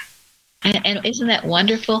 Yeah. And isn't that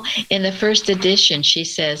wonderful? In the first edition, she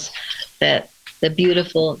says that the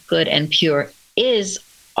beautiful, good, and pure is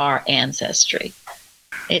our ancestry.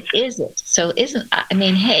 It is it. So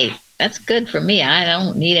hey, that's good for me. I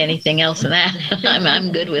don't need anything else than that.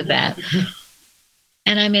 I'm good with that.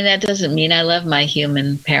 And that doesn't mean I love my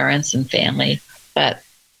human parents and family, but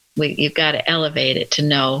you've got to elevate it to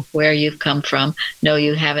know where you've come from. No,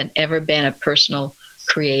 you haven't ever been a personal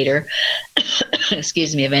creator,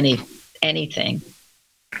 excuse me, of anything.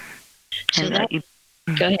 So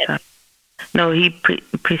go ahead. No, he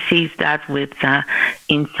precedes that with,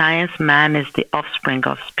 in science, man is the offspring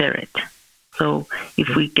of spirit. So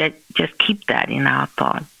if we just keep that in our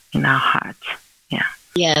thought, in our hearts. Yeah.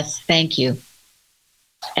 Yes, thank you.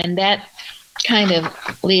 And that kind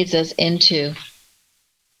of leads us into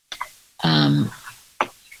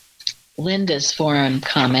Linda's forum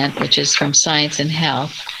comment, which is from Science and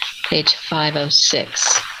Health, page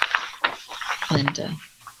 506. Linda.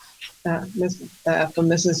 From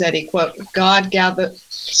Mrs. Eddy, quote,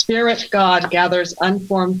 Spirit God gathers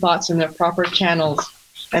unformed thoughts in their proper channels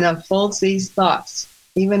and unfolds these thoughts,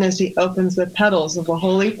 even as he opens the petals of a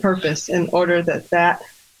holy purpose in order that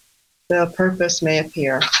the purpose may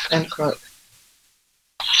appear, end quote.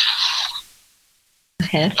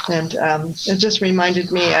 Okay. And it just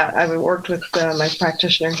reminded me, I worked with my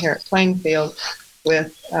practitioner here at Plainfield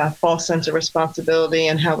with false sense of responsibility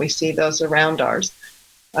and how we see those around our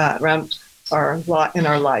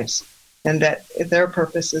lives, and that their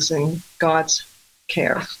purpose is in God's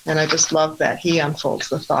care. And I just love that he unfolds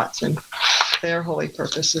the thoughts and their holy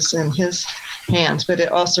purpose is in his hands. But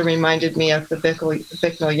it also reminded me of the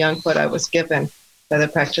Bicknell Young quote I was given by the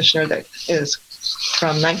practitioner that is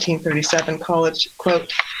from 1937 college,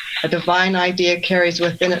 quote, a divine idea carries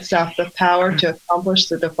within itself the power to accomplish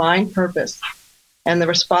the divine purpose, and the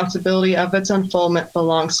responsibility of its unfoldment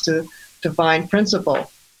belongs to divine principle,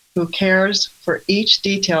 who cares for each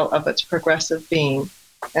detail of its progressive being,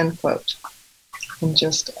 end quote. And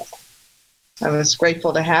I was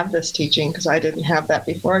grateful to have this teaching because I didn't have that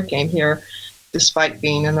before I came here, despite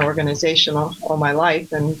being in the organization all my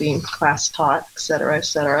life and being class taught, et cetera, et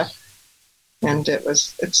cetera. And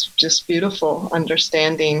it's just beautiful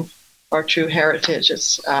understanding our true heritage.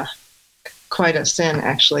 It's quite a sin,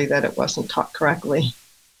 actually, that it wasn't taught correctly.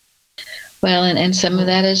 Well, and some of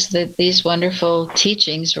that is that these wonderful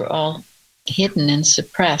teachings were all hidden and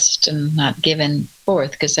suppressed and not given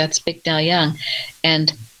forth, because that's Bicknell Young.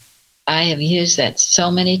 And I have used that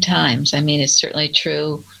so many times. It's certainly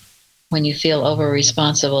true when you feel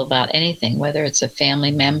over-responsible about anything, whether it's a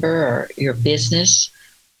family member or your business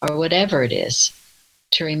or whatever it is,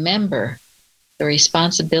 to remember the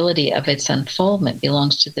responsibility of its unfoldment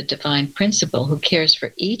belongs to the divine principle who cares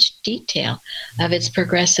for each detail of its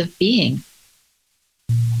progressive being.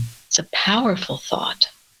 It's a powerful thought.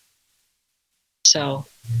 So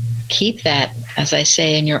keep that, as I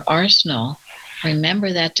say, in your arsenal.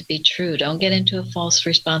 Remember that to be true. Don't get into a false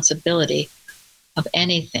responsibility of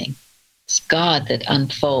anything. It's God that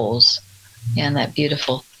unfolds. And that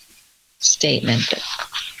beautiful statement that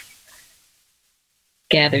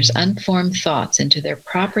gathers unformed thoughts into their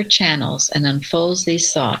proper channels and unfolds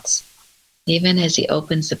these thoughts, even as he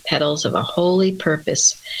opens the petals of a holy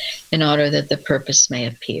purpose in order that the purpose may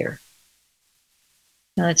appear.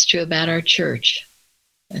 Now, that's true about our church.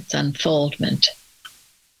 It's unfoldment.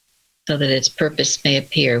 It's so that its purpose may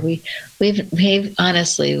appear. We've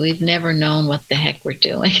honestly, we've never known what the heck we're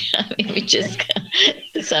doing. I mean, we just,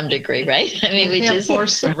 to some degree, right? I mean, we can't just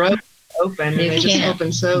force the road open, and You they just can't.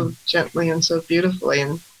 open so gently and so beautifully,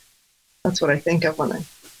 and that's what I think of when I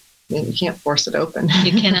mean, you can't force it open.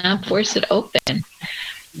 You cannot force it open.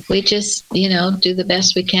 We just, do the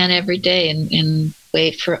best we can every day and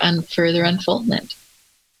wait for further unfoldment.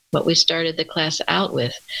 What we started the class out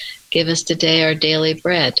with, give us today our daily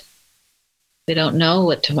bread. We don't know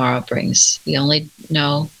what tomorrow brings. We only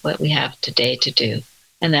know what we have today to do.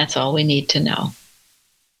 And that's all we need to know.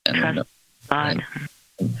 And we know, God.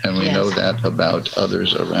 and we Yes. know that about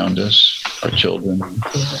others around us, our children.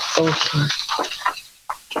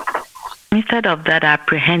 Instead of that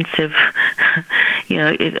apprehensive,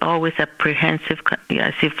 it's always apprehensive,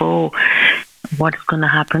 as if, what's going to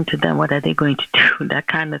happen to them? What are they going to do? That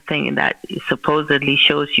kind of thing that supposedly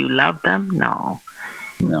shows you love them. No.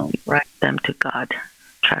 Write them to God.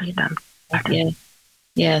 Trust them. Yeah.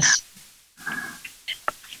 Yes.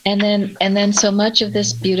 And then so much of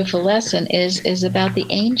this beautiful lesson is about the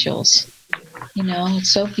angels.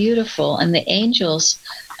 It's so beautiful. And the angels,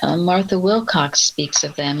 Martha Wilcox speaks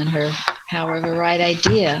of them in her Power of a Right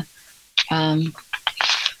Idea.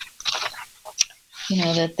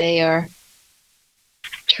 That they are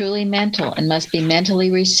truly mental and must be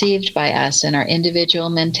mentally received by us in our individual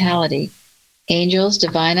mentality. Angels,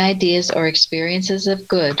 divine ideas, or experiences of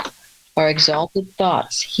good are exalted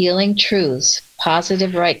thoughts, healing truths,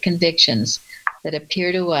 positive right convictions that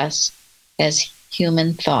appear to us as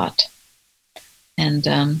human thought. And,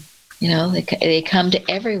 they come to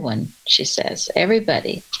everyone, she says,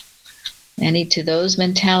 everybody. And to those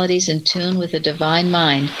mentalities in tune with the divine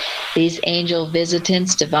mind, these angel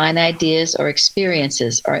visitants, divine ideas, or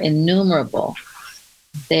experiences are innumerable.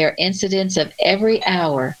 They are incidents of every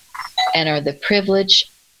hour and are the privileged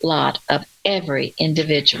lot of every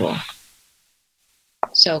individual.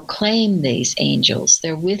 So claim these angels.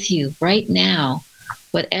 They're with you right now,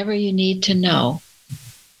 whatever you need to know.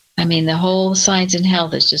 I mean, the whole Science and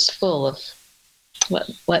Health is just full of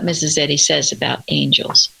what Mrs. Eddy says about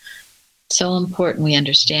angels. So important we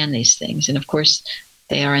understand these things. And of course,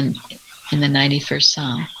 they are in the 91st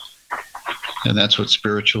Psalm. And that's what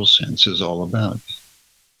spiritual sense is all about.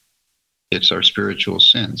 It's our spiritual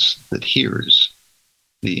sense that hears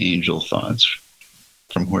the angel thoughts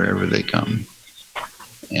from wherever they come.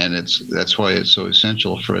 And that's why it's so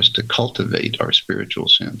essential for us to cultivate our spiritual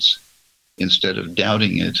sense instead of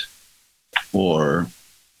doubting it or,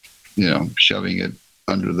 shoving it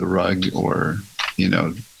under the rug or,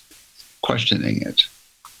 questioning it.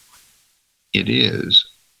 It is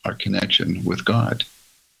our connection with God.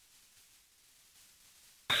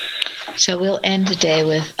 So we'll end today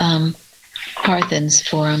with Parthen's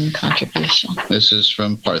forum contribution. This is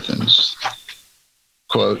from Parthen's.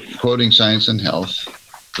 Quoting Science and Health,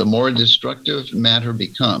 the more destructive matter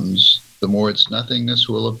becomes, the more its nothingness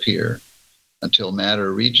will appear, until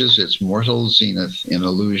matter reaches its mortal zenith in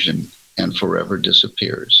illusion and forever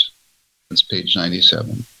disappears. That's page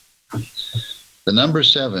 97. The number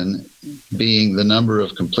 7 being the number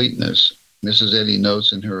of completeness, Mrs. Eddy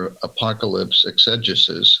notes in her Apocalypse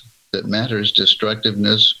exegesis that matter's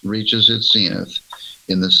destructiveness reaches its zenith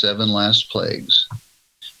in the 7 last plagues,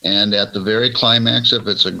 and at the very climax of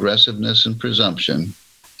its aggressiveness and presumption,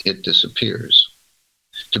 it disappears,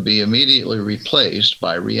 to be immediately replaced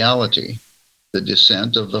by reality, the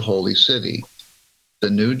descent of the holy city, the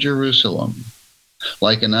New Jerusalem,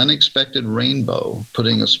 like an unexpected rainbow,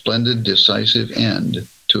 putting a splendid, decisive end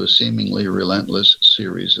to a seemingly relentless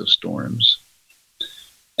series of storms.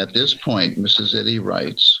 At this point, Mrs. Eddy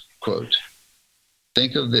writes, quote,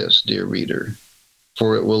 think of this, dear reader,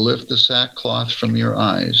 for it will lift the sackcloth from your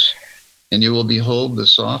eyes, and you will behold the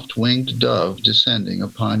soft-winged dove descending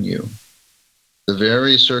upon you. The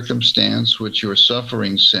very circumstance which your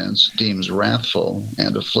suffering sense deems wrathful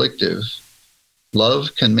and afflictive,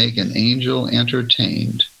 love can make an angel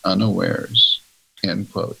entertained unawares,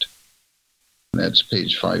 end quote. That's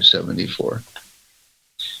page 574.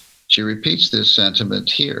 She repeats this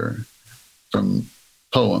sentiment here from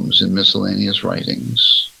Poems in Miscellaneous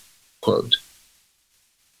Writings. Quote,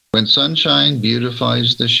 when sunshine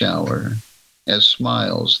beautifies the shower, as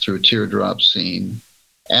smiles through teardrops seen,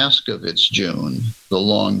 ask of its June, the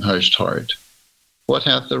long-hushed heart, what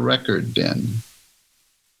hath the record been?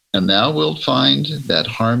 And thou wilt find that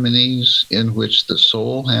harmonies in which the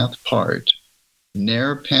soul hath part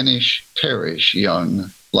ne'er perish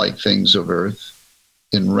young like things of earth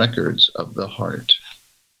in records of the heart.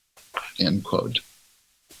 End quote.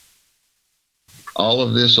 All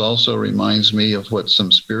of this also reminds me of what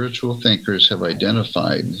some spiritual thinkers have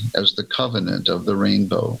identified as the covenant of the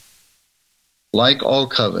rainbow. Like all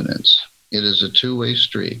covenants, it is a two-way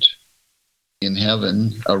street. In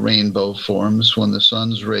heaven, a rainbow forms when the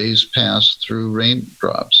sun's rays pass through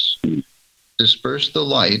raindrops, disperse the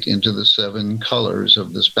light into the 7 colors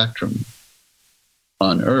of the spectrum.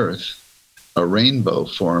 On earth, a rainbow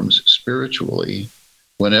forms spiritually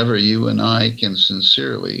whenever you and I can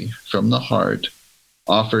sincerely, from the heart,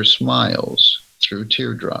 offer smiles through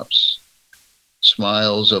teardrops,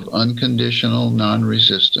 smiles of unconditional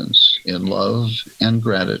non-resistance in love and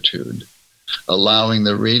gratitude, allowing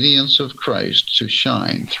the radiance of Christ to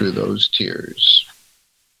shine through those tears.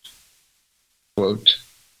 Quote,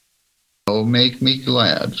 "Oh, make me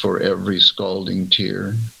glad for every scalding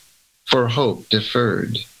tear, for hope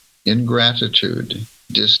deferred, ingratitude,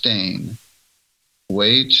 disdain.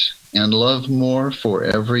 Wait and love more for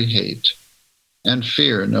every hate, and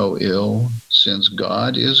fear no ill, since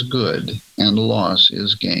God is good and loss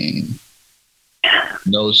is gain.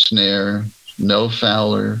 No snare, no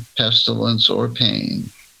fowler, pestilence, or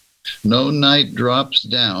pain. No night drops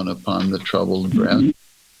down upon the troubled breast.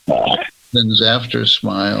 Heaven's after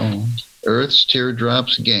smile, earth's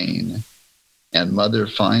teardrops gain, and mother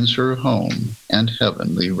finds her home and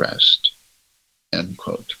heavenly rest." End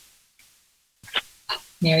quote.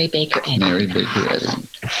 Mary Baker Eddy. Mary Baker Eddy.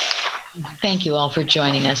 Thank you all for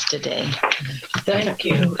joining us today. Thank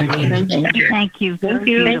you. Thank you. Thank you. Thank you.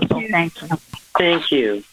 Beautiful. Thank you. Thank you.